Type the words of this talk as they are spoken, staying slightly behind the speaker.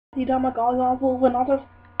And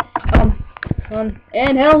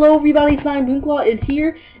hello everybody, Slime Boomclaw is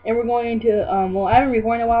here, and we're going to, well, I haven't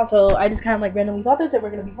recorded in a while, so I just kind of like randomly thought this, that we're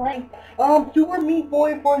going to be playing, Super Meat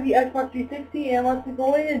Boy for the Xbox 360, and let's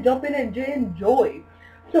go in and jump in and enjoy.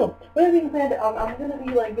 So, with that being said, I'm going to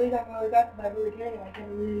be, like, really talking really fast, but I really can't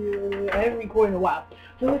anyway, I haven't recorded in a while,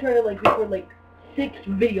 so I'm going to try to, like, record, like, 6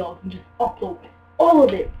 videos and just upload all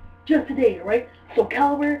of it, just today, alright? So,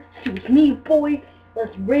 Caliber, Super Meat Boy,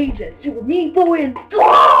 let's rage at Super Meat Boy and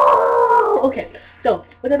okay, so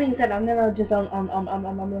with that being said, I'm gonna just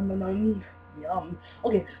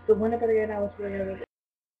okay, so when I better get now, let's really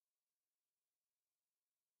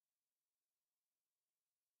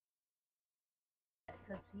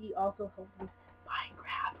because he also helps me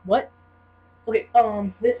Minecraft. What? Okay,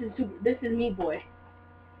 this is Meat Boy.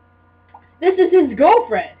 This is his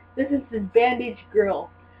girlfriend. This is his bandage girl.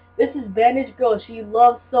 This is bandage girl. She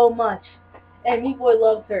loves so much, and Meat Boy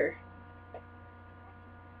loves her.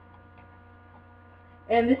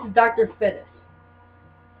 And this is Dr. Fetus.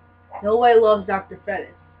 Nobody loves Dr.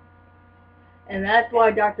 Fetus. And that's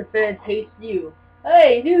why Dr. Fetus hates you.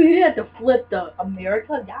 Hey, dude, you didn't have to flip the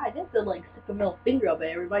America. God, you have to, like, stick a middle finger up at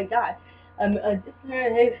everybody. God.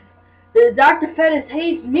 The Dr. Fetus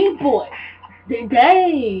hates Meat Boy.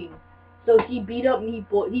 Dang. So he beat up Meat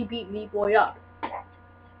Boy. He beat Meat Boy up.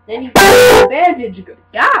 Then he beat the bandage.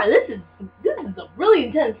 God, this is a really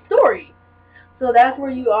intense story. So that's where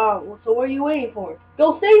you so what are you waiting for?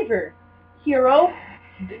 Go save her, hero.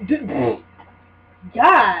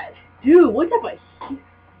 God, dude, what type of?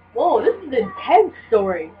 Whoa, this is an intense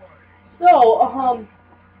story. So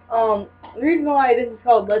the reason why this is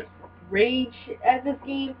called Let's Rage at this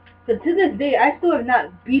game, because to this day I still have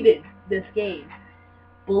not beaten this game.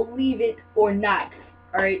 Believe it or not.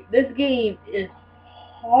 All right, this game is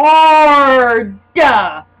hard.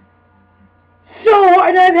 So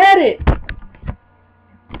hard, I've had it.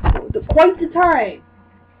 Quite the time.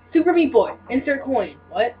 Super Meat Boy. Insert coin.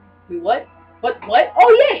 What? Wait, what? What?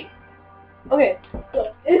 Oh, yay! Okay,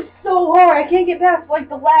 so it's so hard. I can't get past, like,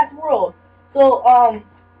 the last world. So, I'm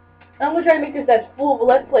gonna try to make this as full of a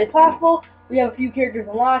Let's Play as possible. We have a few characters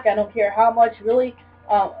unlocked. I don't care how much, really.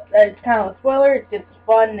 It's kind of a spoiler. It's just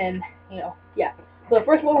fun and, you know, yeah. So the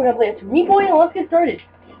first one we're gonna play is Super Meat Boy, and let's get started.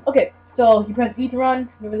 Okay, so you press V to run.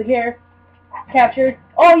 You really care. Captured.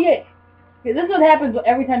 Oh, yay! Okay, this is what happens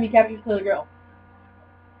every time you capture this little girl.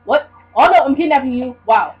 What? Oh no, I'm kidnapping you.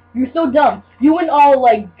 Wow, you're so dumb. You went all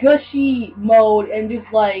like gushy mode and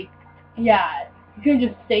just like, yeah, you couldn't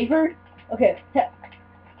just save her? Okay.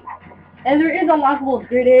 And there is unlockables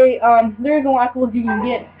grade A. There is unlockables you can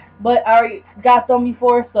get, but I already got them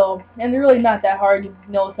before, so, and they're really not that hard. You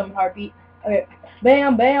know some heartbeat. Okay.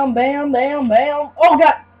 Bam, bam, bam, bam, bam. Oh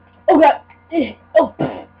god. Oh god. Oh.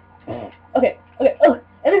 Okay. Okay. Oh.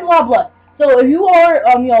 And there's a lot of blood. So if you are,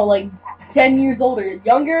 you know, like 10 years old or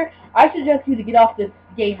younger, I suggest you to get off this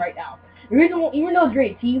game right now. The reason, even though it's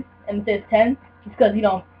rated T and it says 10, is because, you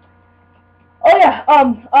know. Oh yeah.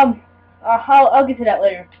 I'll get to that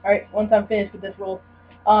later. All right, once I'm finished with this rule.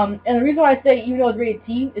 And the reason why I say even though it's rated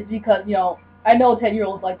T is because, you know, I know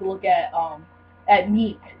 10-year-olds like to look at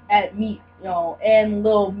meat, you know, and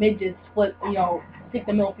little midgets flip, you know, stick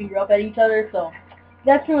the middle finger up at each other. So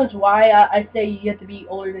that's pretty much why I say you have to be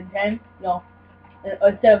older than 10, you know,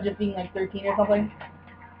 instead of just being like 13 or something.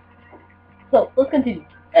 So let's continue.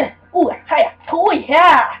 Oh yeah, oh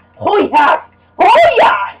yeah, oh yeah, oh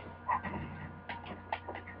yeah.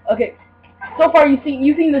 Okay, so far you've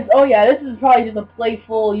seen this. Oh yeah, this is probably just a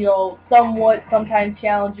playful, you know, sometimes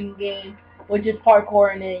challenging game with just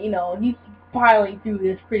parkour in it. You know, he's piling through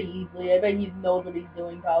this pretty easily. I bet he knows what he's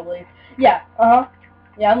doing probably. Yeah,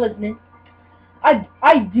 yeah, I'm listening. I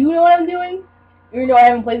do know what I'm doing, even though I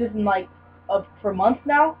haven't played this in like for months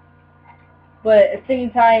now. But at the same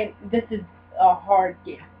time, this is a hard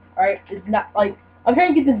game. All right, it's not like I'm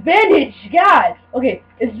trying to get this bandage. God, okay,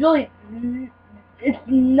 it's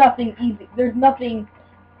nothing easy. There's nothing.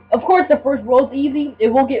 Of course, the first world's easy. It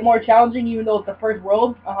will get more challenging, even though it's the first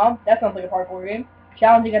world. That sounds like a parkour game.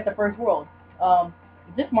 Challenging at the first world.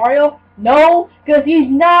 Is this Mario? No, because he's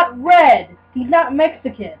not red. He's not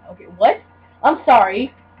Mexican. Okay, what? I'm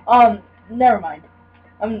sorry. Never mind.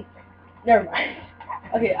 Never mind.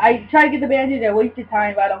 Okay, I tried to get the bandage. I wasted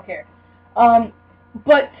time, but I don't care.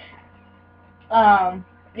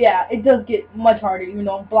 Yeah, it does get much harder. You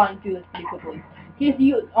know, I'm flying through this pretty quickly.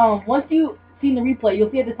 Once you see the replay,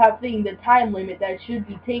 you'll see at the top thing the time limit that it should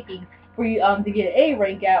be taking for you to get an A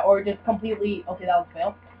rank at, or just completely. Okay, that was a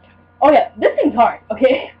fail. Oh yeah, this thing's hard.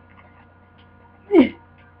 Okay.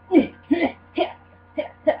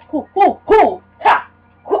 Cool.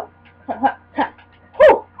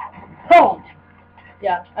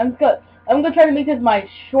 Yeah, I'm gonna try to make this my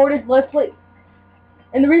shortest Let's Play.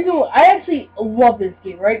 And the reason why I actually love this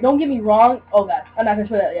game, right? Don't get me wrong. Oh god, I'm not gonna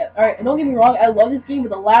show that yet. Alright, don't get me wrong, I love this game, but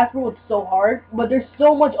the last world is so hard. But there's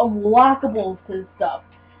so much unlockables to this stuff.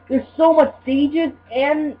 There's so much stages,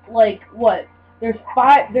 and like what? There's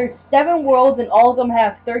 7 worlds, and all of them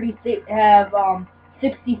have 60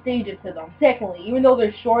 stages to them. Technically, even though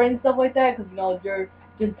they're short and stuff like that, because you know you're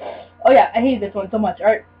just. Oh yeah, I hate this one so much.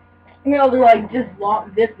 Alright, you know they're like this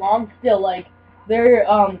long, still like. They're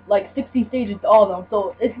like 60 stages to all of them,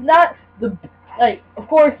 so it's not the like. Of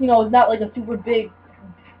course, you know it's not like a super big,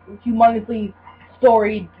 humongously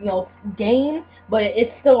storied game, but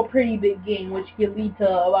it's still a pretty big game, which could lead to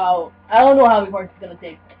about I don't know how many parts it's gonna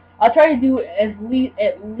take. I'll try to do at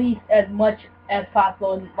least as much as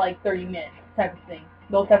possible in like 30 minutes type of thing.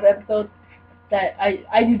 Those type of episodes that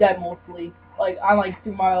I do that mostly like on like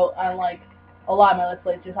Super Mario on like a lot of my Let's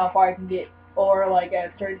Plays, just how far I can get or like at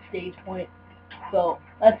a certain stage point. So,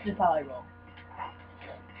 that's just how I roll.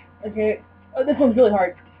 Okay. Oh, this one's really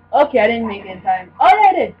hard. Okay, I didn't make it in time. Oh, yeah,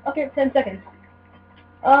 I did. Okay, 10 seconds.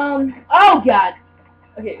 Oh, God.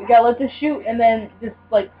 Okay, we gotta let this shoot and then just,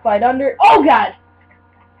 like, slide under. Oh, God.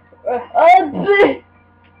 Okay.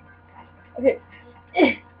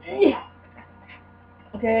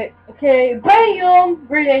 Okay. Bam!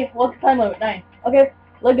 Great day. What's the time limit? 9. Okay,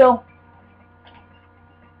 let go.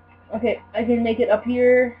 Okay, I can make it up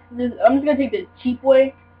here. I'm just gonna take the cheap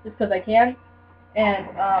way, just because I can. And,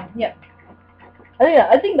 yeah.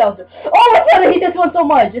 I think that was it. Oh my god, I hate this one so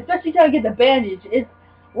much! Especially trying to get the bandage. It's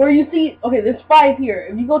where you see, okay, there's 5 here.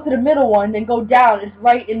 If you go to the middle one, then go down, it's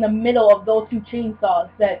right in the middle of those 2 chainsaws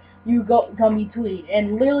that you come between.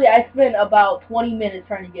 And literally, I spent about 20 minutes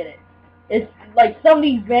trying to get it. It's like some of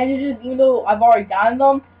these bandages, even though I've already gotten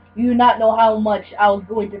them, you do not know how much I was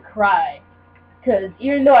going to cry. Because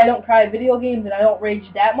even though I don't cry at video games and I don't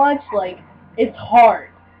rage that much, like, it's hard.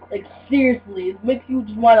 Like, seriously, it makes you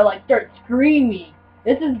just want to, like, start screaming.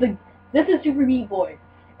 This is Super Meat Boy.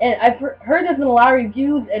 And I've heard this in a lot of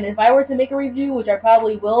reviews, and if I were to make a review, which I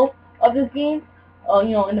probably will, of this game, you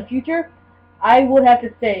know, in the future, I would have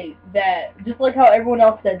to say that, just like how everyone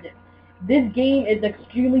else says it, this game is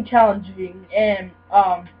extremely challenging, and,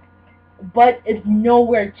 but it's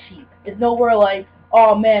nowhere cheap. It's nowhere like,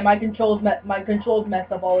 oh man, my controls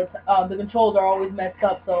messed up all the time. The controls are always messed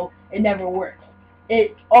up, so it never works.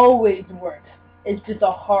 It always works. It's just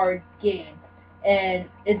a hard game, and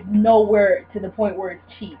it's nowhere to the point where it's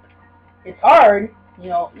cheap. It's hard, you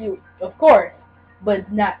know, of course, but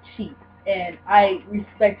it's not cheap. And I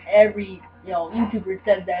respect every YouTuber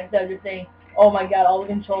says that instead of just saying, oh my god, all the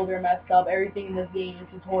controls are messed up, everything in this game is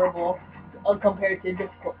just horrible compared to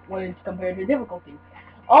difficulty.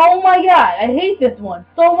 Oh my god, I hate this one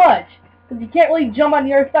so much. Because you can't really jump on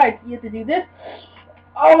the other side, so you have to do this.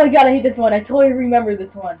 Oh my god, I hate this one. I totally remember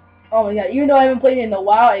this one. Oh my god, even though I haven't played it in a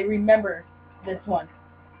while, I remember this one.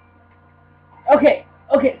 Okay.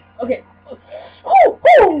 Oh,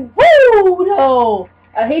 woo, no.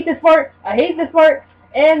 I hate this part.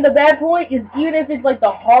 And the bad point is, even if it's like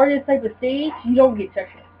the hardest type of stage, you don't get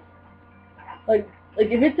checkpoints. Like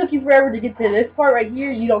if it took you forever to get to this part right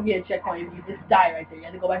here, you don't get a checkpoint. You just die right there. You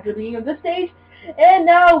have to go back to the beginning of this stage. And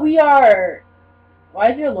now we are...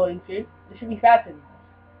 Why is there a loading screen? It should be faster than this.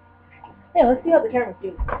 Hey, let's see how the camera's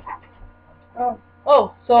doing.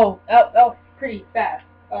 So that was pretty fast.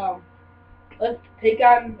 Let's take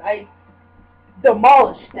on... I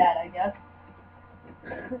demolished that, I guess.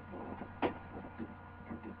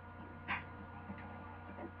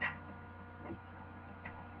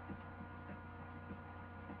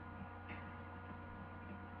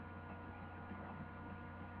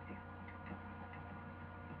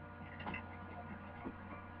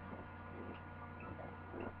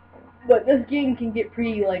 But this game can get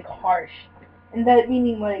pretty like harsh, and that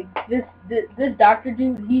meaning like this doctor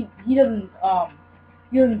dude, he doesn't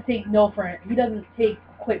take no for it. He doesn't take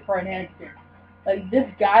quit for an answer. Like this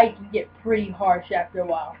guy can get pretty harsh after a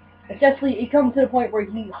while. Especially it comes to the point where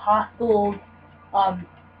he hospitals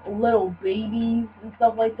little babies and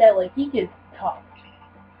stuff like that. Like he gets tough.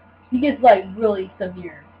 He gets like really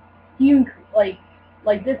severe. He like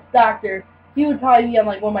this doctor, he would probably be on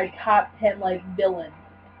like one of my top 10 like villains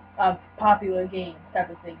of popular games type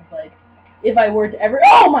of things. Like if I were to ever,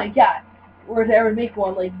 oh my god, were to ever make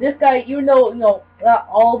one, like this guy, even though not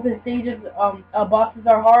all of his stages bosses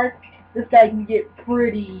are hard, this guy can get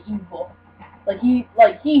pretty evil. Like he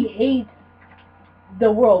hates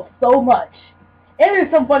the world so much. And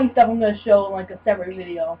there's some funny stuff I'm gonna show in like a separate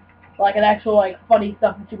video, like an actual like funny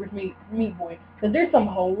stuff in Super Meat Boy, because there's some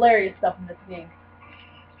hilarious stuff in this game.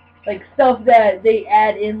 like stuff that they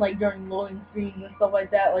add in like during loading screens and stuff like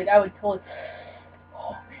that. Like I would totally.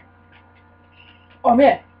 Oh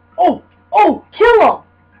man! Oh! Kill him!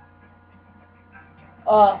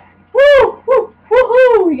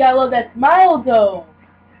 Woohoo! We gotta love that smile though.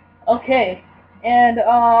 Okay, and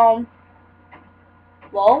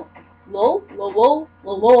lol.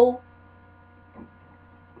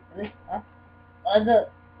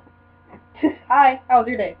 Hi, how was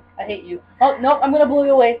your day? I hate you. Oh no, I'm gonna blow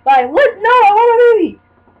you away. Bye. What? No, I want a baby.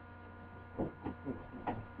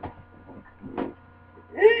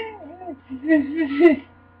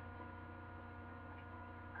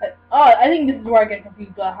 I think this is where I get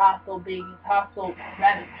confused about hostile babies, hostile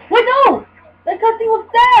rabbits. Wait, no! That cutscene was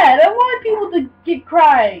sad! I want people to get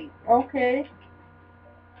crying! Okay.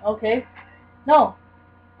 No.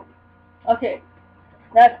 Okay.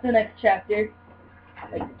 That's the next chapter.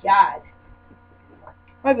 My god.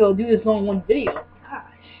 I might be able to do this all in one video.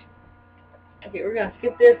 Gosh. Okay, we're gonna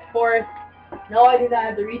skip this forest. No, I did not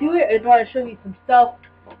have to redo it. I just want to show you some stuff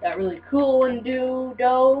that really cool and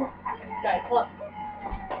Guys, look.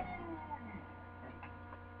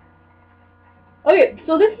 Okay,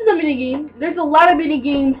 so this is a mini game. There's a lot of mini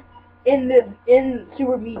games in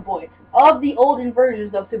Super Meat Boy of the olden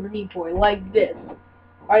versions of Super Meat Boy, like this.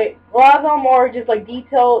 Alright, a lot of them are just like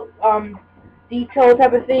detail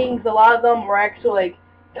type of things. A lot of them are actually like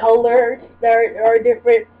colors that are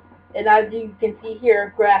different, and as you can see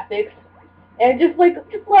here, graphics, and just a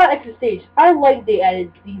lot of extra stage. I like they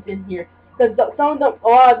added these in here because a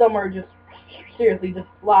lot of them are just seriously just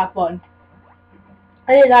a lot of fun.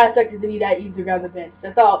 I did not expect it to be that easy to grab the bench.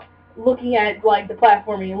 I thought looking at like the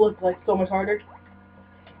platforming, it looked like so much harder.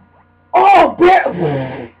 Oh,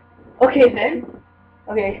 okay then.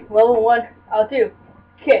 Okay, level 1 out of 2.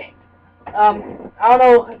 Okay. I don't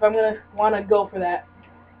know if I'm gonna want to go for that.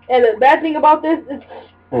 And the bad thing about this is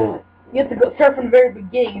you have to go start from the very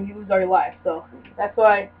beginning and you lose all your life. So that's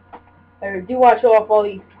why I do want to show off all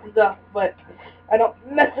these stuff, but I don't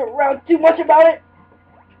mess around too much about it.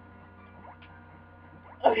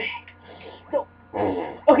 Okay. So,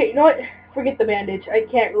 okay, you know what? Forget the bandage. I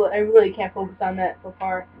really can't focus on that so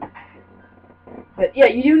far. But yeah,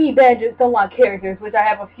 you do need bandages to unlock characters, which I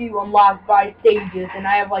have a few unlocked by stages, and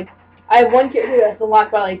I have one character that's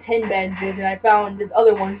unlocked by like 10 bandages, and I found this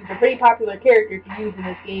other one who's a pretty popular character to use in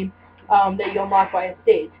this game, that you unlock by a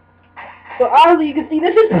stage. So obviously you can see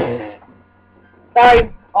this is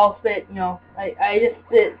sorry, I'll spit, you know. I just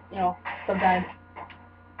spit, you know, sometimes.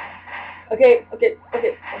 Okay,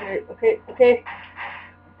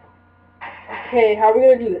 how are we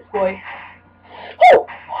gonna do this, boy?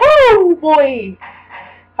 Oh, boy!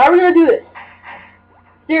 How are we gonna do this?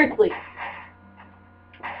 Seriously.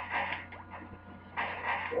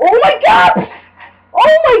 Oh my god!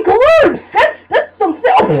 Oh my god! That's some...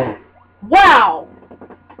 Oh. Wow!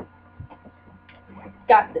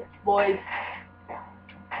 Got this, boys.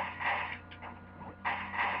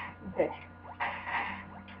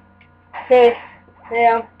 Okay,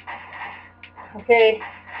 damn. Okay,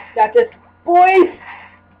 got this, boys.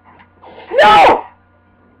 No!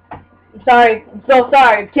 I'm sorry. I'm so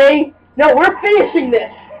sorry. Okay. No, we're finishing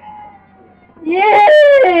this.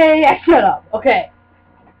 Yay! Yeah, shut up. Okay.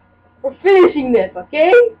 We're finishing this.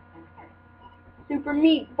 Okay. Super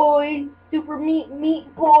Meat Boy. Super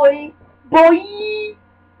Meat Boy. Boy.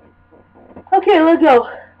 Okay, let's go.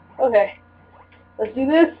 Okay. Let's do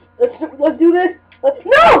this. Let's do this.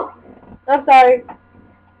 No! I'm sorry.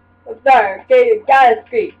 Okay, guys,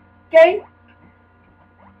 scream. Okay?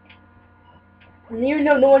 And even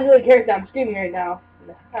though no one really cares that I'm screaming right now in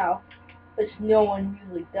the house, which no one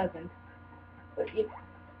usually doesn't. But okay,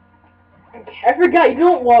 I forgot you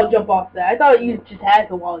don't wall jump off that. I thought you just had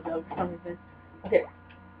to wall jump for some reason. Okay.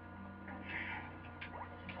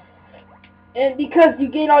 And because you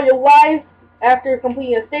gain all your lives after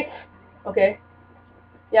completing a 6, okay.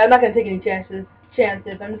 Yeah, I'm not gonna take any chances. I'm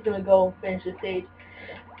just gonna go finish the stage.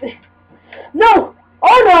 No!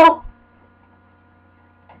 Oh no!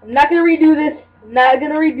 I'm not gonna redo this.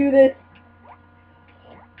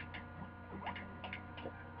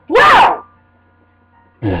 Wow!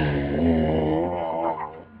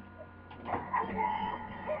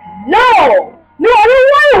 No! No, I don't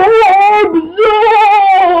want orbs!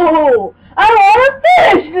 No! I don't want to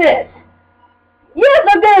finish this! Yes,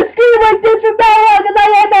 I'm gonna scream like this for how long because I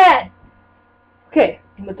am mad! Okay,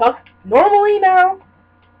 I'm gonna talk normally now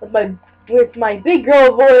with my big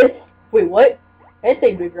girl voice. Wait, what? I didn't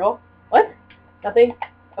say big girl. What? Nothing?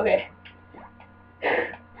 Okay.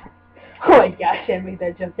 Oh my gosh, I didn't make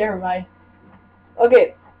that jump. Never mind.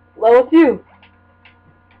 Okay, level 2.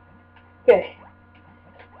 Okay.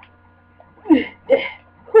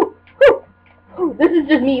 This is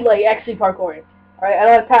just me, like, actually parkouring. Alright, I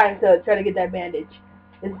don't have time to try to get that bandage.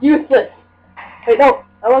 It's useless. Wait, no.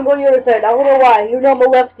 I want to go on the other side. I don't know why. You know I'm a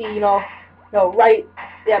lefty, you know. No, right.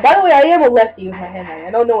 Yeah, by the way, I am a lefty with my handwriting. I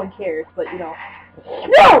know no one cares, but, you know.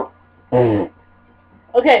 No!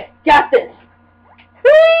 Okay, got this.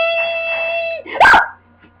 Ah!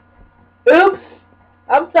 Oops.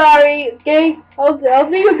 I'm sorry, okay? I'll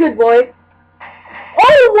be a good boy.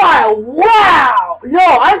 Oh, wow! Wow! No,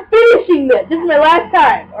 I'm finishing this. This is my last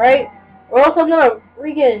time, alright? Or else I'm gonna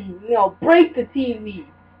freaking, you know, break the TV.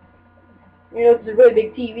 You know, it's a really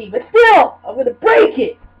big TV. But still, I'm gonna break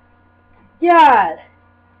it! God.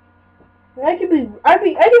 I could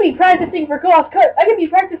be practicing for cross cut. I could be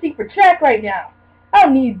practicing for track right now. I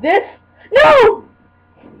don't need this. No!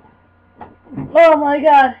 Oh my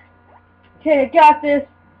god. Okay, I got this.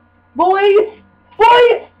 Boys!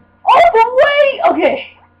 Boys! All the way!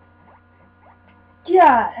 Okay.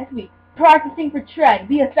 God, I could be practicing for track.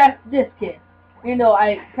 Be a fast this kid. You know,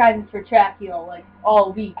 I practice for track, you know, like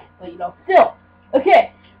all week. But, you know, still.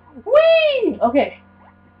 Okay. Whee! Okay.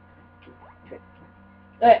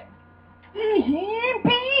 Alright.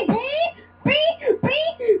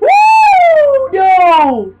 Woo!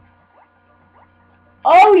 No!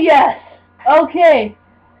 Oh, yes. Okay.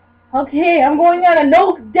 Okay, I'm going on a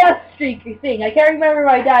no death streak thing. I can't remember if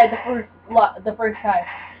I died the first time.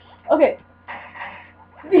 Okay.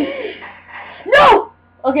 No!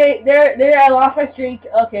 Okay, there I lost my streak.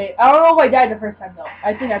 Okay, I don't know if I died the first time though.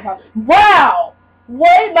 I think I probably. Wow!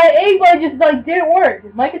 What? My A button just like didn't work.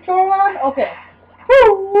 Is my controller on? Okay.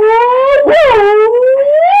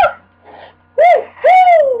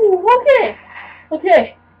 Okay.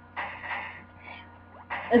 Okay.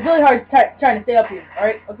 It's really hard trying to stay up here.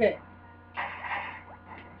 Alright, okay.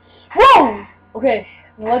 Whoa! Okay,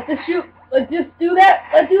 well, let's just shoot. Let's just do that.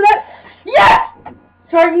 Let's do that. Yes!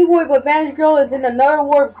 Target boy, but Bandage Girl is in another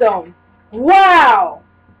warp zone. Wow!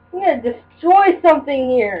 I'm gonna destroy something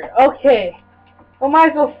here. Okay. I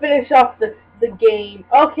might as well finish off the game.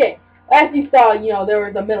 Okay. As you saw, you know, there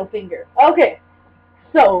was a middle finger. Okay.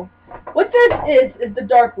 So, what this is the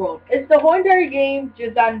Dark World. It's the whole entire game,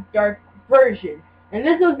 just on Dark version. And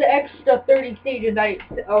this was the extra 30 stages I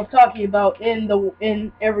was talking about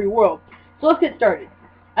in every world. So let's get started.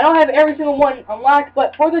 I don't have every single one unlocked,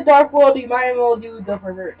 but for the Dark World, you might as well do the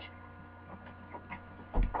Pervert.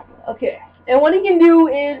 Okay. And what he can do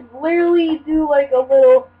is literally do like a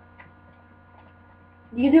little...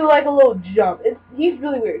 You can do like a little jump. He's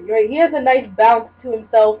really weird, right? He has a nice bounce to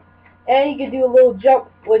himself, and he can do a little jump,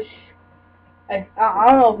 which... I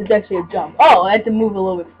don't know if it's actually a jump. Oh, I have to move a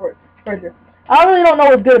little bit further. I really don't know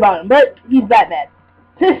what's good about him, but he's Batman.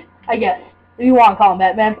 I guess. If you want to call him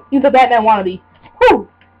Batman. He's a Batman wannabe. Whew!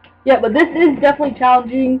 Yeah, but this is definitely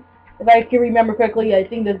challenging. If I can remember correctly, I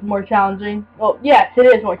think this is more challenging. Well, yes, it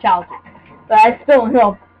is more challenging. But I still, you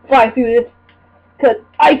know, fly through this. Because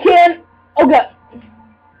I can... Oh, God.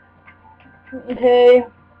 Okay.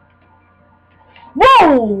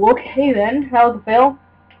 Whoa! Okay, then. That was a fail.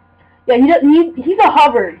 Yeah, he's a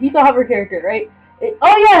hover. He's a hover character, right?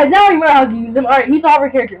 Oh yeah, now I remember how to use him. Alright, he's a hover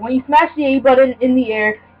character. When you smash the A button in the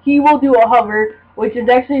air, he will do a hover, which is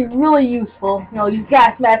actually really useful. You know, you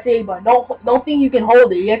gotta smash the A button. Don't think you can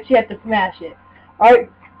hold it. You actually have to smash it.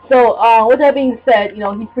 Alright, so with that being said, you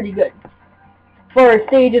know, he's pretty good. For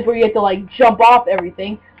stages where you have to like jump off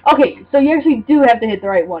everything. Okay, so you actually do have to hit the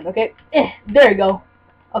right one, okay? There you go.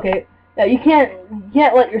 Okay. Yeah, you can't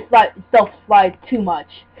let yourself slide too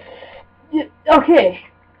much. Okay.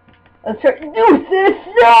 Let's try. Dude, this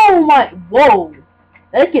so much. Whoa.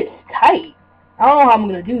 That gets tight. I don't know how I'm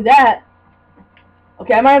gonna do that.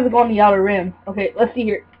 Okay, I might have to go on the outer rim. Okay, let's see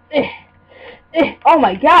here. Oh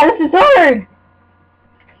my god, this is hard.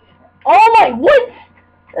 Oh my, what?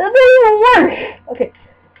 That doesn't even work. Okay.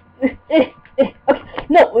 Okay.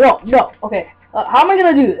 No. Okay. How am I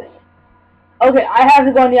gonna do this? Okay, I have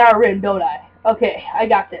to go on the outer rim, don't I? Okay, I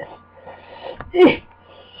got this.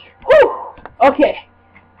 Whew. Okay.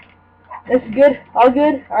 This is good. All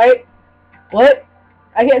good. Alright. What?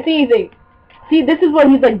 I can't see anything. See, this is what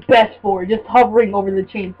he's like best for. Just hovering over the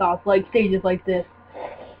chainsaws, like stages like this.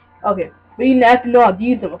 Okay. But you have to know how to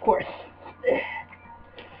use them, of course.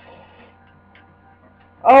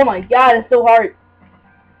 Oh my god, it's so hard.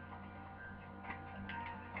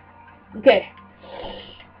 Okay.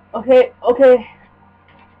 Okay.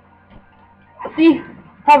 See?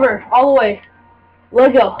 Hover all the way.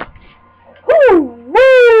 Let go. Woo!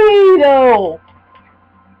 No!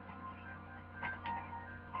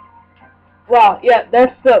 Wow, yeah,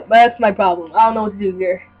 that's my problem. I don't know what to do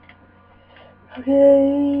here. Okay,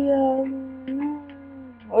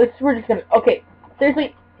 we're just gonna, okay,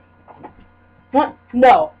 seriously. What?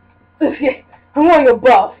 No. Okay, I'm going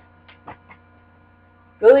above.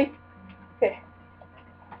 Really? Okay.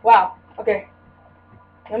 Wow. Okay.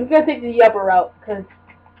 I'm just gonna take the upper route, because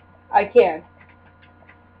I can.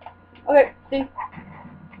 Okay, see?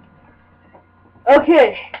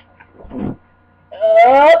 Okay.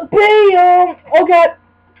 Bam! Oh god.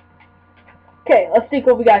 Okay, let's see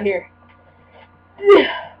what we got here.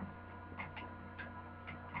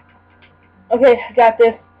 Okay, I got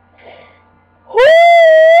this.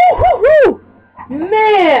 Woo!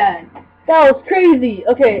 Man! That was crazy.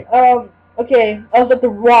 Okay, okay, I was at the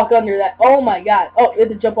rock under that. Oh my god. Oh, we had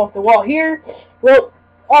to jump off the wall here. Well,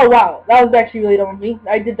 oh wow, that was actually really dumb of me.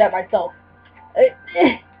 I did that myself.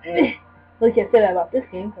 Really can't say that about this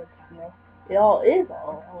game, because, you know, it all is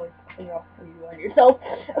always, you know, when you do it yourself.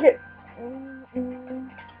 Okay.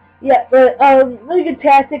 Yeah, but, really good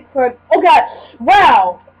tactic for, oh god,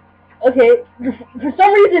 wow! Okay, for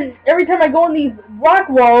some reason, every time I go on these rock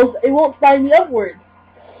walls, it won't slide me upwards.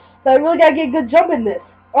 So I really gotta get a good jump in this.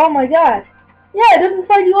 Oh my god. Yeah, it doesn't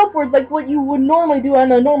slide you upwards like what you would normally do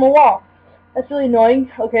on a normal wall. That's really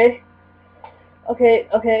annoying. Okay. Okay,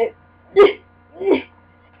 okay.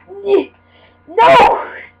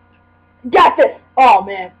 No! Got this! Oh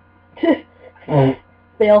man.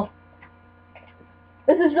 Fail.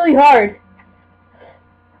 This is really hard.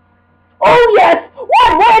 Oh yes!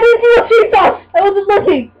 What? Why didn't you see sauce? I wasn't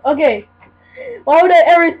looking. Okay. Why would I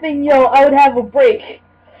ever think, yo, I would have a break?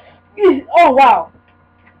 Oh wow.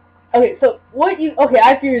 Okay, so what you? Okay,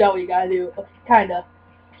 I figured out what you gotta do. Okay, kinda.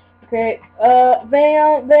 Okay.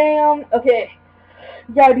 Bam, bam. Okay.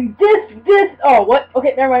 You gotta do this. Oh, what?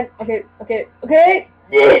 Okay, never mind. Okay. Okay. Okay.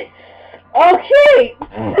 Okay.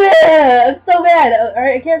 It's so bad.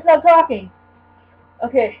 Alright, I can't stop talking.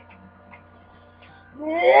 Okay.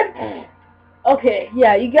 Okay,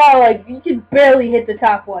 yeah, you gotta, like, you can barely hit the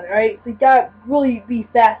top one, right? So you gotta really be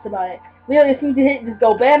fast about it. We only seem to hit and just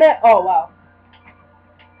go bam it. Oh, wow.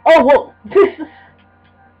 Oh, whoa.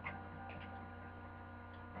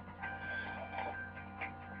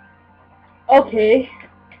 Okay.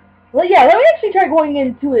 Well, yeah, let me actually try going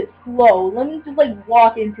into it slow. Let me just, like,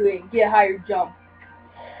 walk into it and get a higher jump.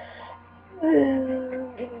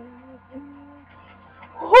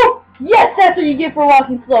 Oh, yes, that's what you get for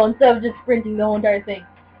walking slow instead of just sprinting the whole entire thing.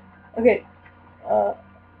 Okay.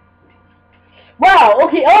 Wow,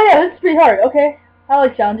 okay, oh yeah, this is pretty hard. Okay, I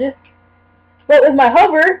like challenges. But with my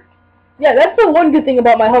hover, yeah, that's the one good thing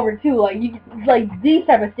about my hover too. Like, you like these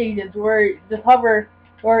type of stages where just hover,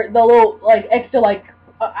 or the little, like, extra, like,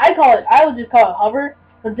 I would just call it hover,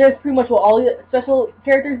 but that's pretty much what all the special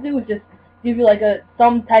characters do, is just give you, like,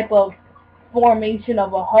 some type of formation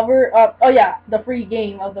of a hover. Oh yeah, the free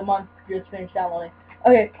game of the month just finished downloading.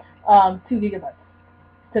 Okay, 2 gigabytes.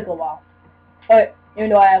 Took a while. Okay, even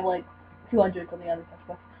though I have, like, 200 something other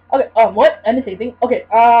stuff. Okay, what? I didn't say anything. Okay,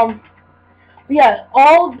 yeah,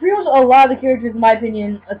 pretty much a lot of the characters, in my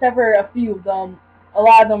opinion, except for a few of them, a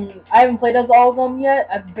lot of them, I haven't played as all of them yet.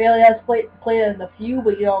 I barely have played as a few,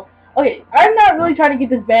 but, you know, okay, I'm not really trying to get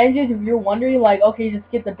this bandage. If you're wondering, like, okay, just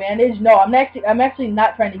get the bandage. No, I'm actually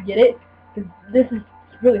not trying to get it, because this is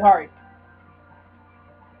really hard.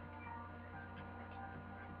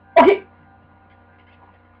 Okay.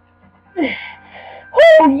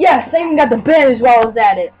 Oh yes, I even got the bandage while I was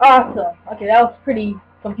at it. Awesome. Okay, that was pretty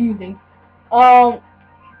confusing. Oh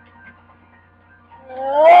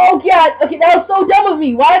god. Okay, that was so dumb of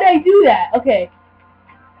me. Why did I do that? Okay.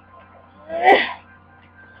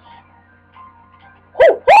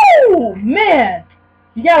 Oh man.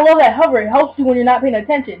 You gotta love that hover. It helps you when you're not paying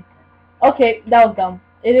attention. Okay, that was dumb.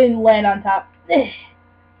 It didn't land on top.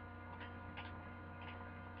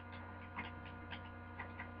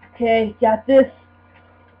 Okay, got this.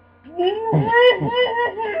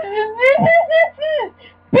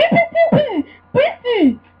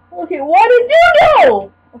 Okay, why did you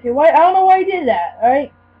go? Okay, why? I don't know why I did that. All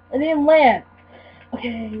right, I didn't land.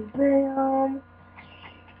 Okay, bam,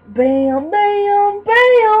 bam, bam, bam,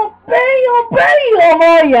 bam, bam.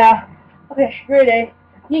 Oh yeah. Okay, grade A.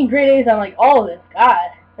 Getting grade A's on like all of this. God,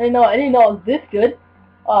 I didn't know it was this good.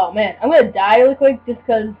 Oh man, I'm gonna die really quick just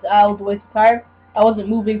because I was way too tired. I wasn't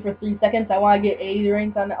moving for 3 seconds. I want to get A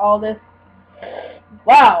ranks on all this.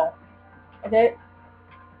 Wow. Okay.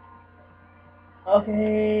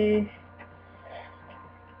 Okay.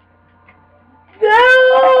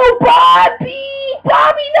 No, Bobby!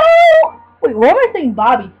 Bobby, no! Wait, what am I saying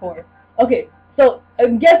Bobby for? Okay, so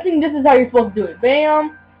I'm guessing this is how you're supposed to do it.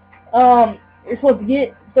 Bam. You're supposed to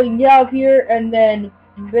get, so you can get out here and then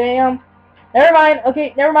bam. Never mind.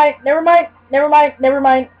 Okay, never mind. Never mind. Never mind. Never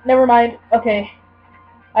mind. Never mind. Okay.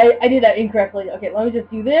 I did that incorrectly. Okay, let me just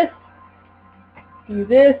do this. do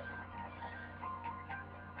this.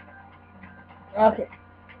 Okay.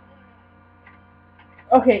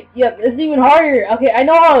 Okay, yep, it's even harder. Okay, I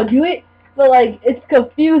know how to do it, but like it's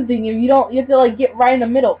confusing if you don't. You have to like get right in the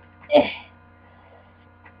middle.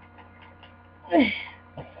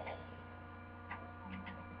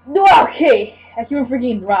 Okay, I keep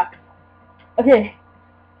forgetting the rocks. Okay.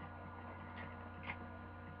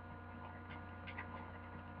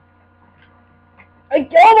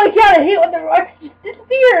 Oh my god, I hate when the rocks just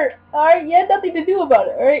disappear! Alright, you had nothing to do about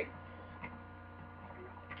it, alright?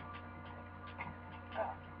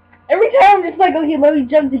 Every time I'm just like, okay, let me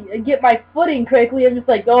jump to get my footing correctly, I'm just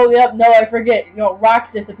like, oh, yep, no, I forget. You know,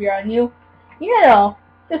 rocks disappear on you. You know,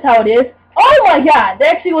 that's how it is. Oh my god,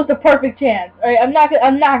 that actually was the perfect chance. Alright, I'm not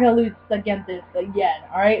gonna lose against this again,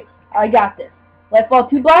 alright? I got this. Let fall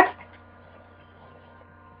 2 blocks.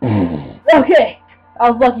 Okay, I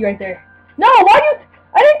was lucky right there. No, why you...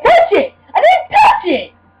 I didn't touch it! I didn't touch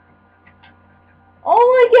it!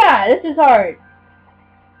 Oh my god, this is hard.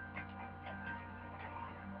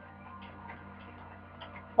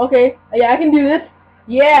 Okay, yeah, I can do this.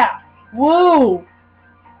 Yeah! Woo!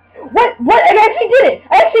 What? What? I actually did it!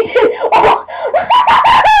 I actually did it! Oh!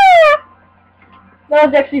 That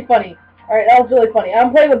was actually funny. Alright, that was really funny.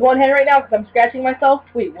 I'm playing with one hand right now because I'm scratching myself.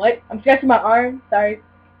 Wait, what? I'm scratching my arm. Sorry.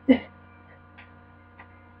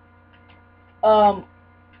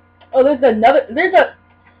 Oh, there's another. There's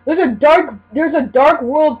a dark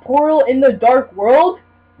world portal in the dark world.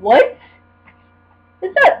 What?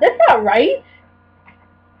 That's not right.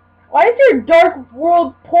 Why is there a dark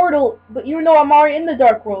world portal? But you know I'm already in the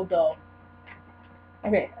dark world though.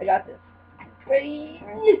 Okay, I got this.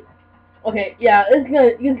 Okay, yeah, it's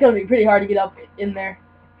gonna be pretty hard to get up in there.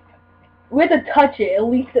 We have to touch it at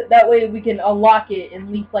least. That way we can unlock it and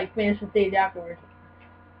at least like finish the stage afterwards.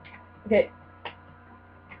 Okay.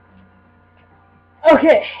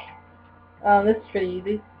 Okay. This is pretty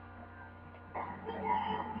easy.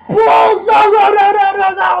 Whoa!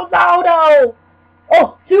 No!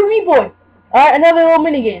 Oh, Super Meat Boy! Alright, another little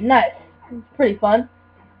minigame. Nice. It's pretty fun.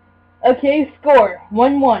 Okay, score.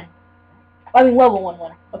 1-1. I mean, level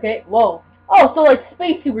 1-1. Okay, whoa. Oh, so like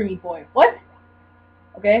Space Super Meat Boy. What?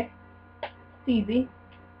 Okay. It's easy.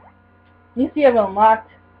 Let me see if I have it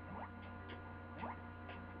unlocked.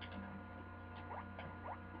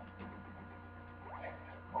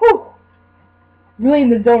 Whew. Really in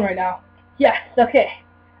the zone right now. Yes, okay.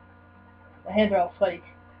 My hands are all sweaty.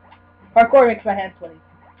 Parkour makes my hands sweaty.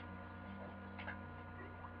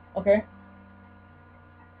 Okay.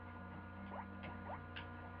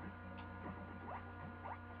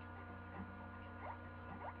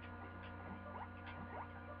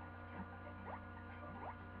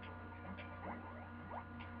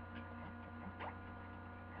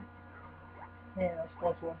 Man, that was a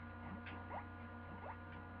close one.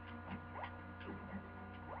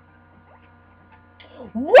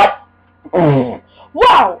 What?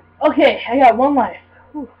 Wow! Okay, I got 1 life.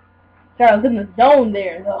 Whew. Sorry, I was in the zone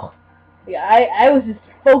there, though. Yeah, I was just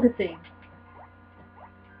focusing.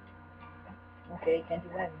 Okay, can't do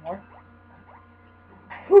that anymore.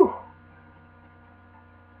 Whew.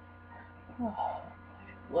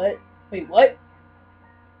 What? Wait, what?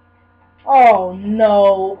 Oh,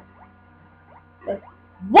 no.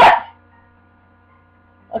 What?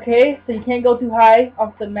 Okay, so you can't go too high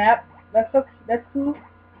off the map. That's cool.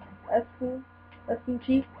 That's cool. That's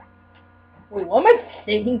Gucci. Wait, what am I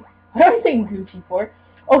saying? What am I saying Gucci for?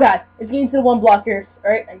 Oh god, it's getting to the 1 block here.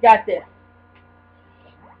 Alright, I got this.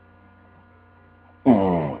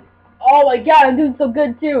 Oh my god, I'm doing so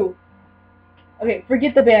good too. Okay,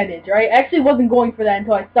 forget the bandage, alright? I actually wasn't going for that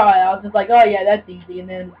until I saw it. I was just like, oh yeah, that's easy, and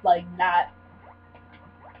then it's like, not.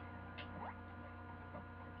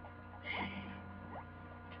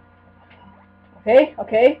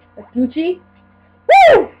 Okay, that's Gucci.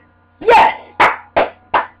 Woo! Yes!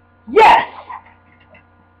 Yes!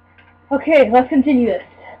 Okay, let's continue this.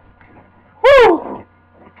 Woo!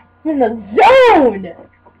 I'm in the zone!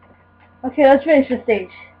 Okay, let's finish this stage.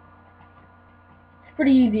 It's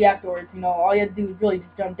pretty easy afterwards, you know, all you have to do is really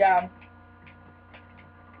just jump down.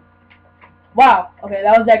 Wow, okay,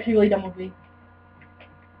 that was actually really dumb of me.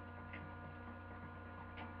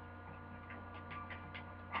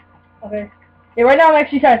 Okay. Yeah, right now I'm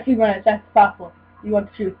actually trying to speedrun it as fast as possible. You want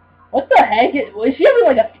to shoot. What the heck? Is she having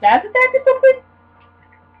like a spaz attack or something?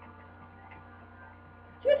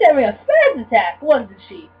 She was having a spaz attack, wasn't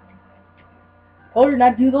she? Told her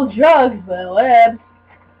not to do those drugs, but whatever.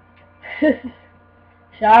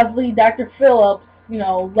 Shosley, Dr. Phillips, you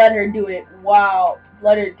know, let her do it. Wow.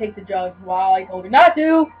 Let her take the drugs while I told her not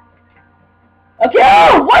to. Okay,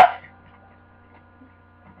 oh, what?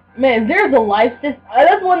 Man, there's a life system.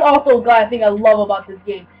 That's one also I think I love about this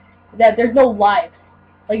game, that there's no lives.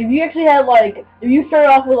 Like if you actually had like, if you started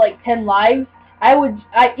off with like 10 lives,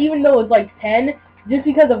 even though it's like 10, just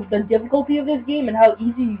because of the difficulty of this game and how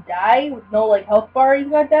easy you die with no like health bar or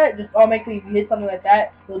anything like that, just automatically if you hit something like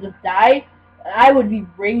that, you'll just die. I would be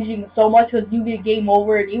raging so much because you get game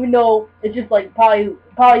over, and even though it's just like probably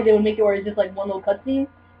they would make it where it's just like one little cutscene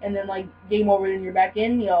and then like game over and you're back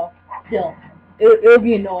in, still. It would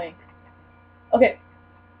be annoying. Okay.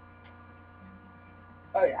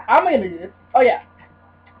 Oh yeah, how am I gonna do this? Oh yeah.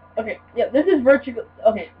 Okay, yeah, this is virtual.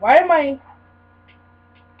 Okay, why am I?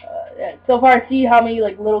 Yeah, so far, see how many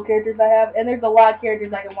like little characters I have, and there's a lot of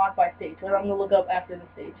characters I can unlock by stage. So I'm gonna look up after the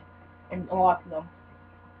stage and unlock them.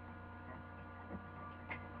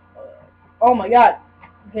 Oh my god.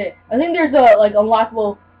 Okay, I think there's a like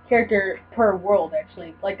unlockable character per world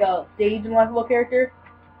actually, like a stage unlockable character.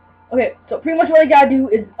 Okay, so pretty much what I gotta do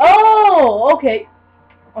is okay.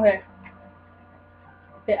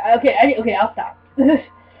 Okay, I'll stop.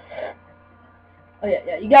 Oh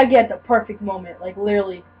yeah, you gotta get the perfect moment, like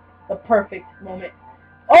literally the perfect moment.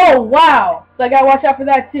 Oh wow! So I gotta watch out for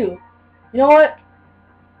that too. You know what?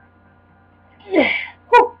 Yeah.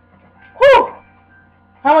 Whew. Whew.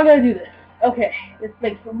 How am I gonna do this? Okay, this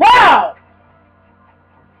makes wow!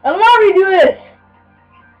 I don't want to redo this.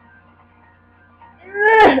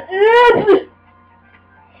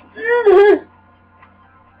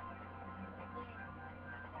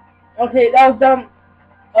 Okay, that was dumb.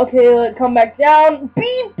 Okay, let's come back down.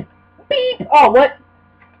 Beep! Beep! Oh, what?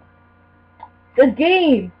 This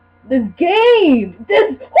game! This game!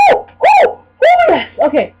 This... Oh! Oh! Oh, yes!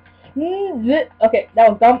 Okay. Okay, that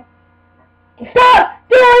was dumb. Stop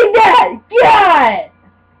doing that! God!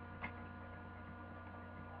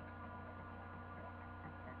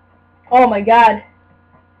 Oh my god.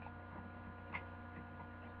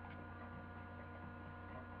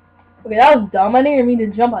 Okay, that was dumb. I didn't even mean to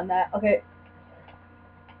jump on that. Okay.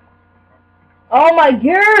 Oh my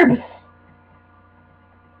gerbs!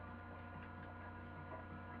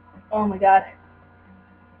 Oh my god.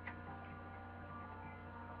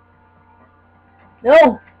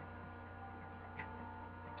 No!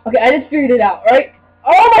 Okay, I just figured it out, right?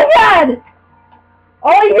 Oh my god!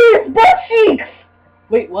 All I hear is butt cheeks!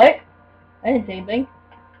 Wait, what? I didn't say anything.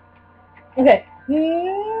 Okay.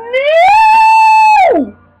 No!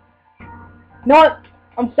 No,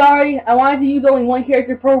 I'm sorry. I wanted to use only one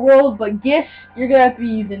character per world, but Gish, you're gonna have to be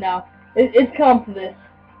using now. It's come to this.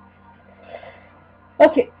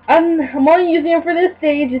 Okay, I'm only using him for this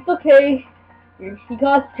stage. It's okay. He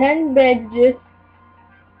costs 10 bandages.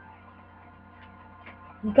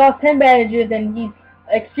 He costs 10 bandages, and he's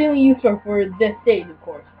extremely useful for this stage, of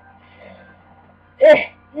course.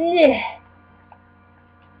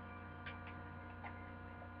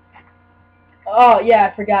 Oh, yeah,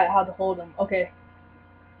 I forgot how to hold him. Okay.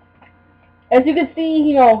 As you can see,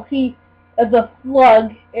 he is a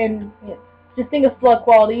slug, and just think of slug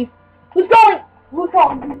qualities. Who's going? Who's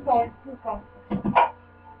calling? Who's calling? Who's calling?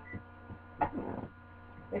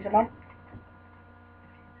 Wait, your mom?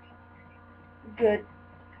 Good.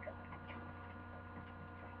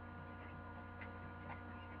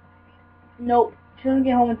 Nope. She doesn't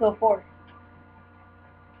get home until 4.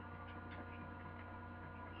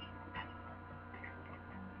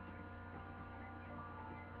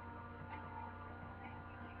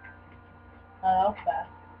 That was fast.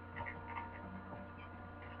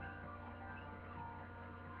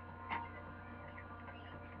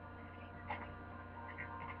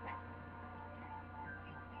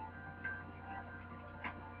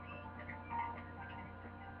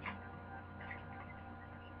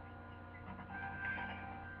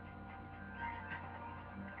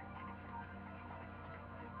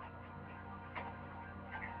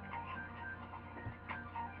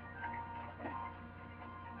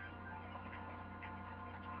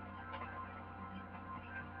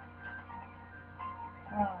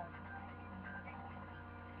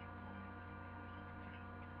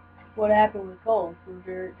 What happened with Cole? Was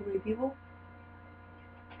there too many people?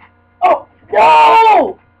 Oh,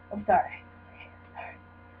 no! I'm sorry.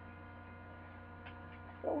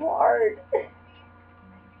 So hard.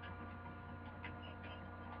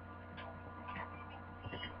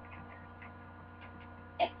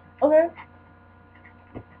 Okay.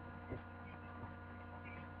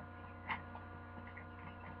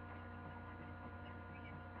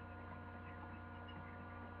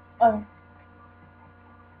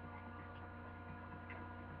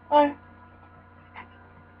 Alright.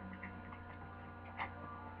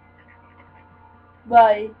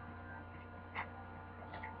 Bye.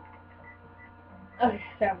 Okay,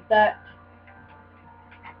 sorry about that.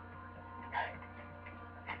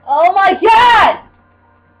 Oh my god!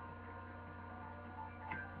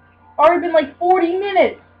 Already been like 40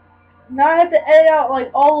 minutes. Now I have to edit out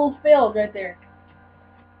like all those fails right there.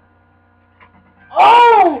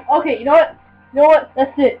 Oh! Okay, you know what? You know what?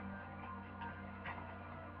 That's it.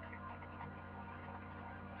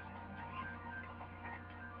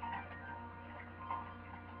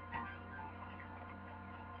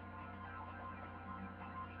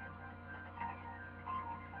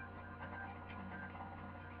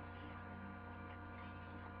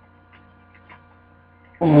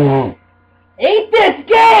 Hate this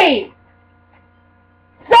game!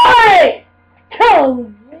 Sorry!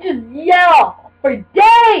 Just yell for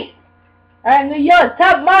days! I'm gonna yell at the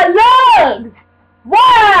top of my lungs!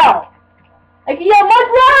 Wow! I can yell much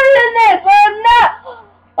louder than this, but I'm not!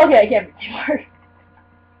 Okay, I can't be anymore.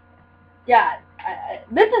 God,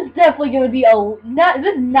 this is definitely gonna be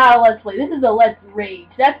this is not a Let's Play, this is a Let's Rage.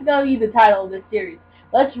 That's gonna be the title of this series.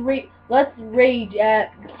 Let's rage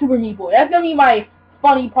at Super Meat Boy. That's gonna be my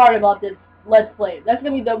funny part about this Let's Play. That's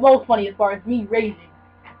gonna be the most funniest part, is me raging.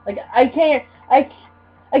 Like, I can't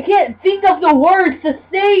think of the words to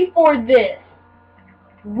say for this.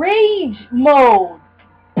 Rage mode.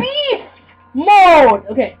 Beast mode.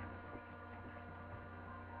 Okay.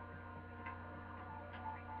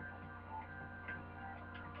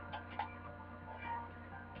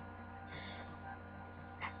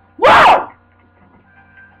 Whoa!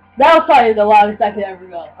 That was probably the loudest I could ever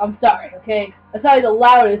go. I'm sorry, okay? That's probably the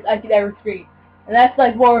loudest I could ever scream. And that's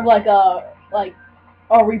like more of like a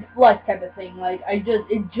reflex type of thing. Like, it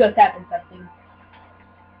just happened something.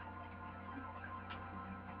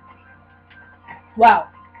 Wow.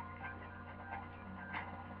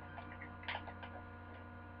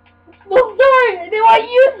 No, sorry! I didn't want to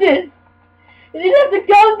use this! It didn't have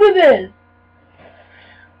to come to this!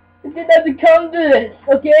 It didn't have to come to this,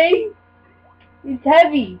 okay? He's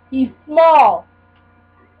heavy. He's small.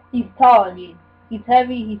 He's tall, I mean. He's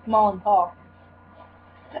heavy, he's small, and tall.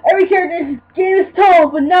 Every character in this game is tall,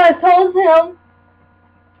 but not as tall as him.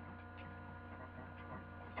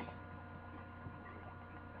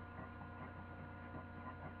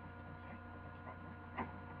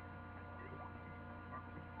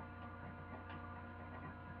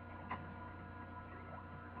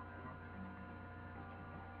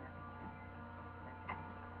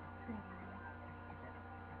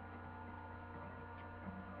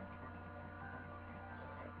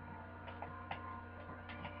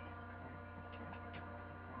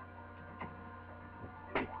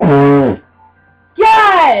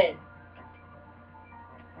 God!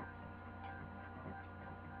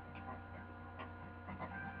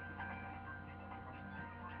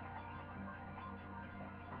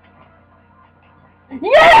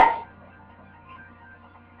 Yes!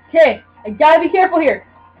 Okay, I gotta be careful here.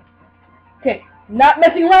 Okay, not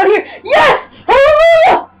messing around here. Yes!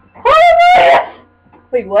 Hallelujah! Hallelujah!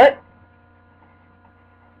 Wait, what?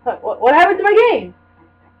 What happened to my game?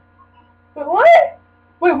 Wait, what?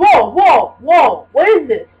 Wait, whoa! What is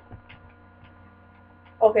this?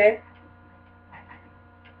 Okay.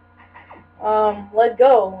 Let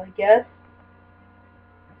go, I guess.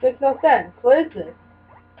 Makes no sense. What is this?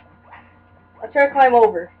 I'll try to climb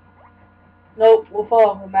over. Nope, we'll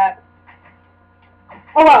fall off the map.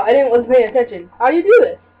 Oh wow, I wasn't paying attention. How do you do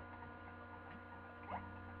this?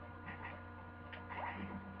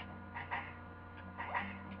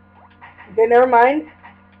 Okay, never mind.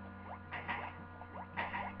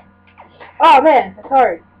 Oh man, that's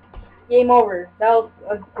hard. Game over. That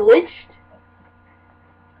was glitched.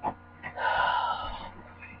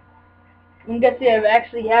 I'm guessing I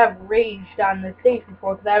actually have raged on this stage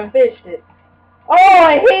before because I haven't finished it. Oh,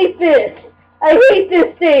 I hate this! I hate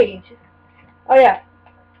this stage! Oh yeah.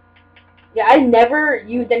 Yeah, I never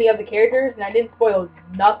used any of the characters and I didn't spoil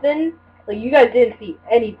nothing. Like, you guys didn't see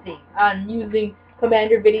anything on using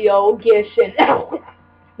Commander Video, Gish, and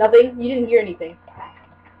nothing. You didn't hear anything.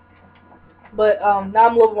 But now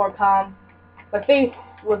I'm a little more calm. My face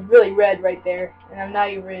was really red right there, and I'm not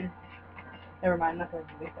even. Never mind, I'm not going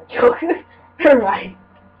to make that joke. Never mind.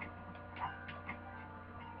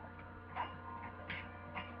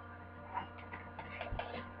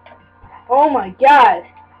 Oh my god.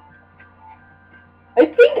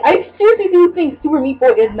 I seriously do think Super Meat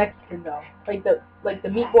Boy is Mexican though. Like the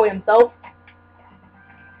Meat Boy himself.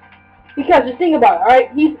 Because just think about it,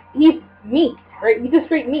 alright? He's meat, right? He's just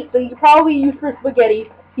straight meat, so he could probably use for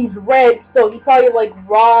spaghetti. He's red, so he's probably like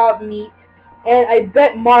raw meat. And I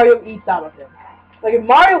bet Mario eats out of him. Like, if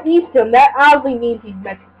Mario eats him, that obviously means he's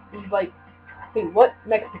Mexican. He's like, hey, what?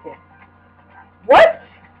 Mexican. What?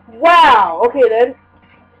 Wow, okay then.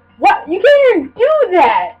 What? You can't even do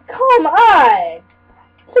that! Come on!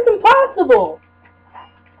 It's possible?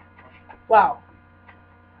 Wow.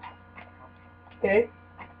 Okay.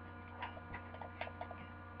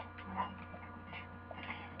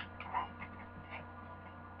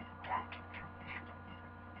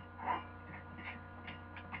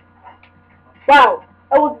 Wow.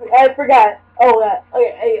 I forgot. Oh,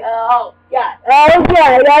 okay. Hey, oh, yeah. Oh,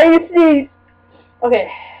 yeah. I gotta sneeze.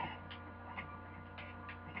 Okay.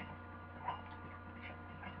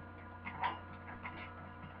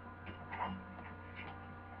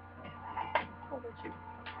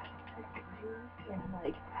 And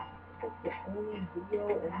like, it's the only video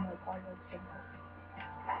in my podcast that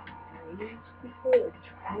rage people, like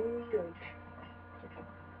truly, like,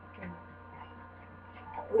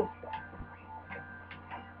 it was bad.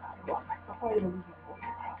 I'm probably gonna lose my voice.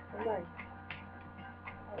 I'm like,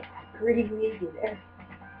 screaming and everything.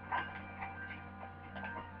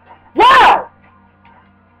 Wow!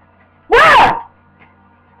 Wow!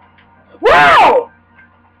 Wow!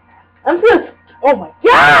 I'm just, oh my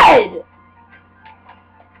god!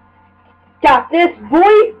 Got this,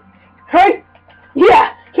 boy! Hurt!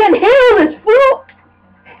 Yeah! Can't handle this, fool!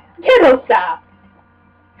 Can't stop!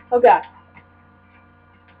 Oh god.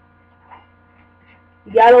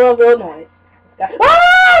 You gotta love Illinois.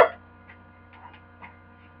 Ah!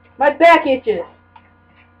 My back itches.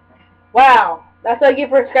 Wow. That's what I get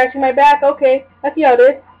for scratching my back? Okay. I see how it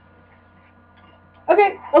is.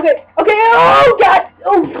 Okay. Okay. Okay. Oh god!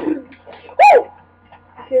 Oh! Oh!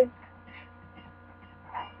 Okay.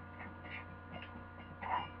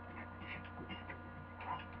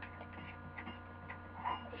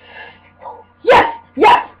 Yes!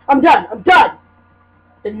 Yes! I'm done! I'm done!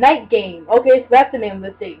 The night game. Okay, so that's the name of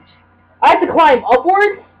the stage. I have to climb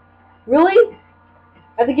upwards? Really?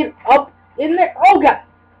 I have to get up in there? Oh god!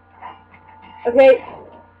 Okay.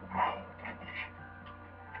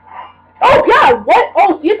 Oh god! What?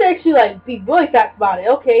 Oh, so you have to actually like be really fast about it.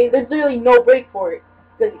 Okay, there's literally no break for it.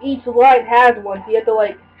 Because each line has one, so you have to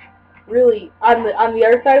like really on the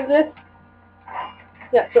other side of this.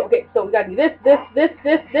 Yeah, so okay, so we gotta do this.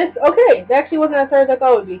 Okay, it actually wasn't as hard as I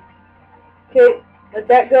thought it would be. Okay, let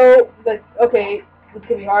that go. Okay, this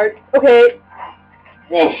could be hard. Okay.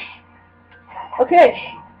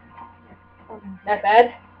 Okay. Not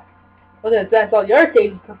bad. Well, that's all your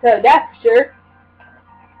stages, I'll tell you that for sure.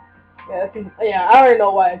 Yeah, I don't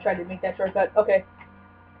know why I tried to make that shortcut. Okay.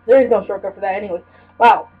 There is no shortcut for that anyway.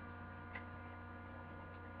 Wow.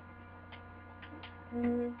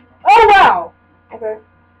 Oh, wow! Okay.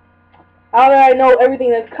 How do I know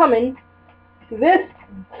everything that's coming? This!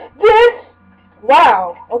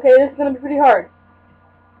 Wow! Okay, this is gonna be pretty hard.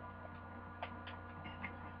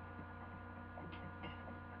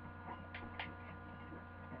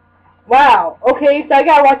 Wow! Okay, so I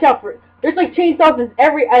gotta watch out for it. There's like chainsaws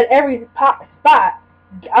at every spot. I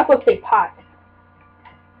was supposed to say pot.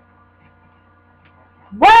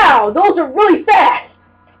 Wow! Those are really fast!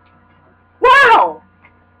 Wow!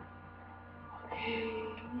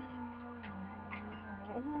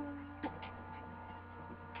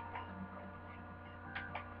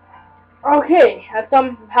 Okay, I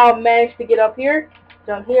somehow managed to get up here.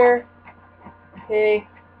 Down here. Okay.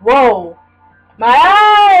 Whoa! My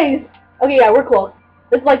eyes! Okay, yeah, we're close.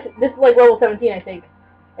 This is like level 17, I think.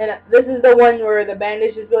 And this is the one where the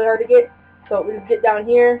bandage is really hard to get. So we just get down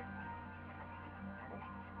here.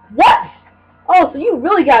 What? Oh, so you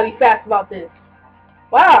really gotta be fast about this.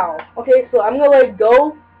 Wow. Okay, so I'm gonna let it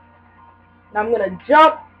go. And I'm gonna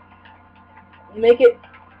jump. Make it.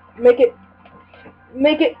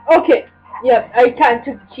 Okay. Yep, I kind of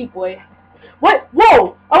took the cheap way. What?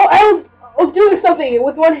 Whoa! Oh, I was doing something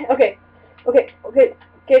with one. Okay.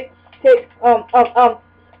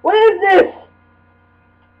 What is this?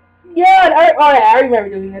 Yeah, I remember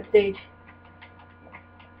doing this stage.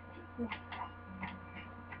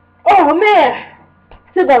 Oh man!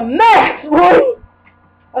 To the max, boy!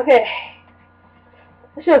 Okay.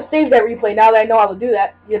 I should have saved that replay now that I know how to do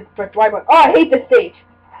that. You have to press Y button. Oh, I hate this stage.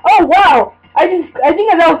 Oh wow! I think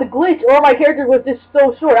that was a glitch, or my character was just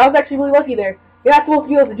so short. I was actually really lucky there. You're not supposed to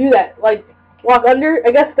be able to do that. Like, walk under.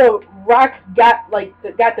 I guess the rocks got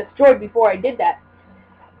destroyed before I did that.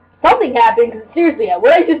 Something happened, because seriously,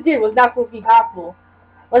 what I just did was not supposed to be possible.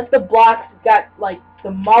 Unless the blocks got, like,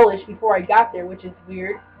 demolished before I got there, which is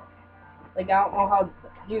weird. Like, I don't know how to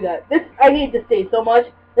do that. I hate this stage so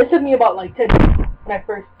much. This took me about, like, 10 minutes when I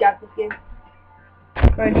first got this game.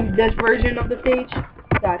 Trying to do this version of the stage.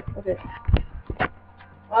 God, okay.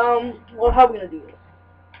 Well, how are we gonna do this?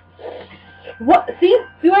 What? See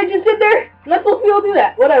what I just did there? I'm not supposed to be able to do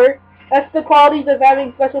that. Whatever. That's the qualities of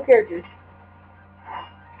having special characters.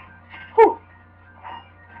 Whew.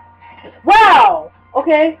 Wow!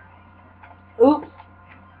 Okay. Oops.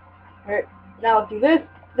 Alright, now let's do this,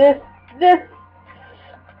 this, this.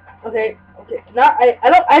 Okay, okay. Now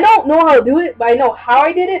I don't know how to do it, but I know how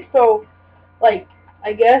I did it, so like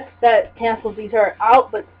I guess that cancels each other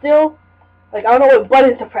out, but still, like I don't know what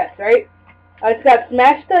button to press, right? I just gotta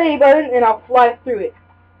smash the A button and I'll fly through it.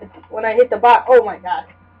 When I hit the bot, oh my god.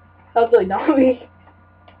 That was really dumb of me.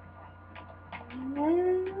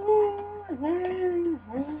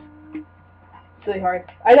 It's really hard.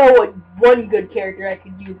 I know what one good character I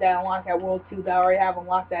could use that unlock at World 2 that I already have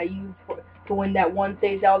unlocked that I used to win that one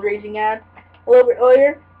stage that I was raging at a little bit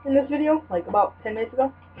earlier in this video, like about 10 minutes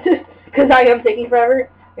ago. Because I am taking forever.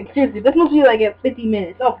 Like seriously, this must be like at 50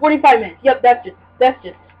 minutes. Oh, 45 minutes. Yep, that's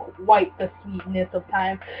just quite the sweetness of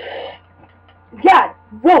time. God,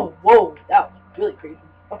 whoa, that was really crazy.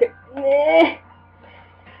 Okay.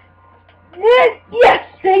 Yes,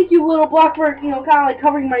 thank you, little block, for, you know, kind of like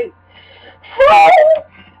covering my...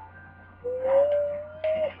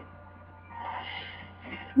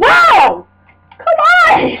 Wow! Come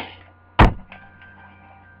on!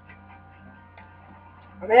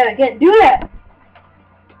 Oh man, I can't do that!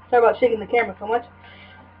 Sorry about shaking the camera so much.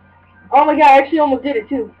 Oh my god, I actually almost did it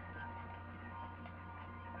too.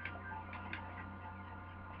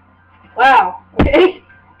 Wow, okay.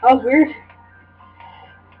 That was weird.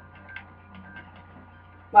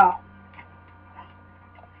 Wow.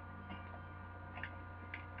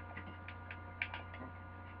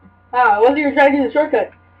 Wow, I wasn't even trying to do the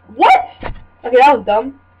shortcut. What? Okay, that was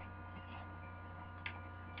dumb.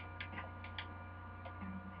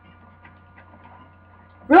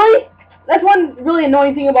 Really? That's one really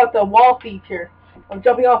annoying thing about the wall feature. Of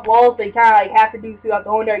jumping off walls they kinda like have to do throughout the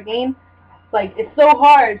whole entire game. Like, it's so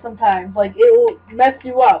hard sometimes, like it will mess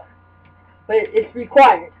you up. But it's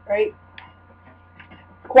required, right?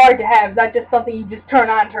 It's required to have, it's not just something you just turn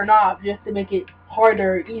on, turn off, just to make it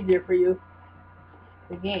harder or easier for you.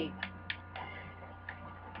 The game.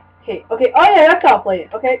 Okay, okay, oh yeah, that's how I'll play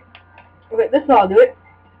it, okay. Okay, this is how I'll do it.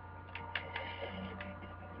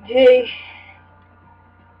 Okay.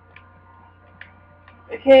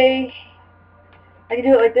 Okay. I can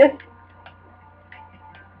do it like this.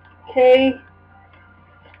 Okay.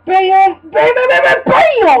 Bam! Bam! Bam! Bam! Bam!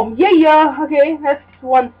 Bam! Yeah! Okay, that's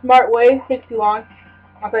one smart way. It takes too long.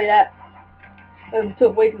 I'll tell you that. It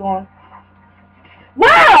took way too long.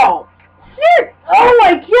 Wow! Shit! Oh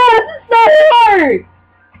my god, this is so hard!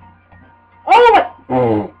 Oh my...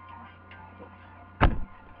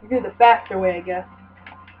 You do the faster way, I guess.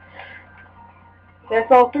 That's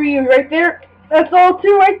all three right there. That's all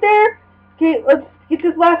two right there. Okay, let's get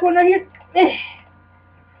this last one right here.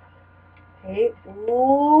 Okay,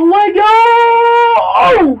 let go!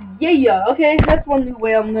 Oh, yeah. Okay, that's one new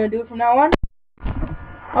way I'm gonna do it from now on.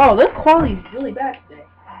 Oh, this quality is really bad today.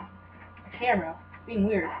 The camera, it's being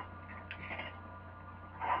weird.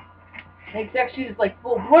 It's actually just like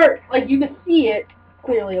full blur. Like you can see it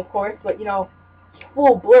clearly, of course, but you know,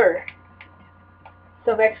 full blur.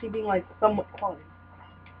 So of actually being like somewhat quality.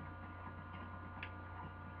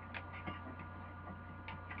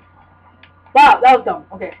 Wow, that was dumb.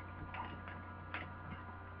 Okay.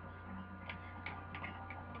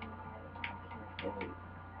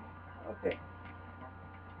 Okay.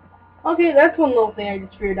 Okay, that's one little thing I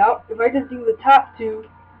just figured out. If I just do the top two,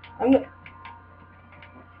 I'm gonna...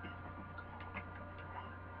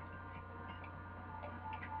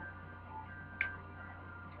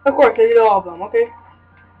 Of course, I did all of them, okay?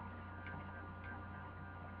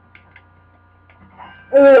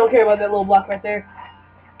 I really don't care about that little block right there.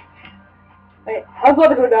 I was about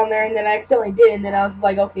to go down there, and then I accidentally did, and then I was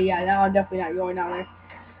like, okay, yeah, now I'm definitely not going down there.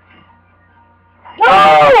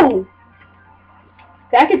 No!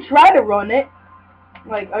 I could try to run it.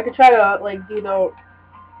 Like, I could try to, like, do the...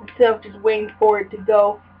 Instead of just waiting for it to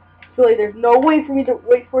go. I feel like there's no way for me to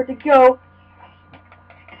wait for it to go.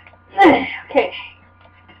 Okay.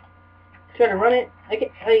 Try to run it.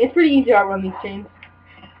 It's pretty easy to outrun these chains.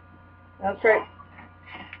 That's right.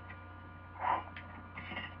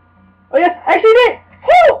 Oh yes, I actually did!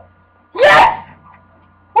 Woo! Yes!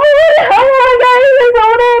 Oh my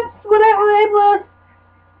god,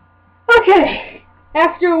 okay.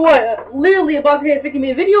 After what, literally about to hit a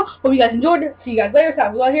 50-minute video, hope you guys enjoyed it. See you guys later.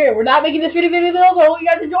 Time to go out here. We're not making this video, so I hope you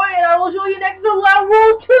guys enjoy it. I will show you next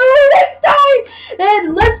World 2 next time.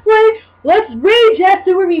 And let's play, let's rage at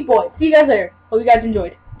Super Meat Boy. See you guys later. Hope you guys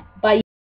enjoyed.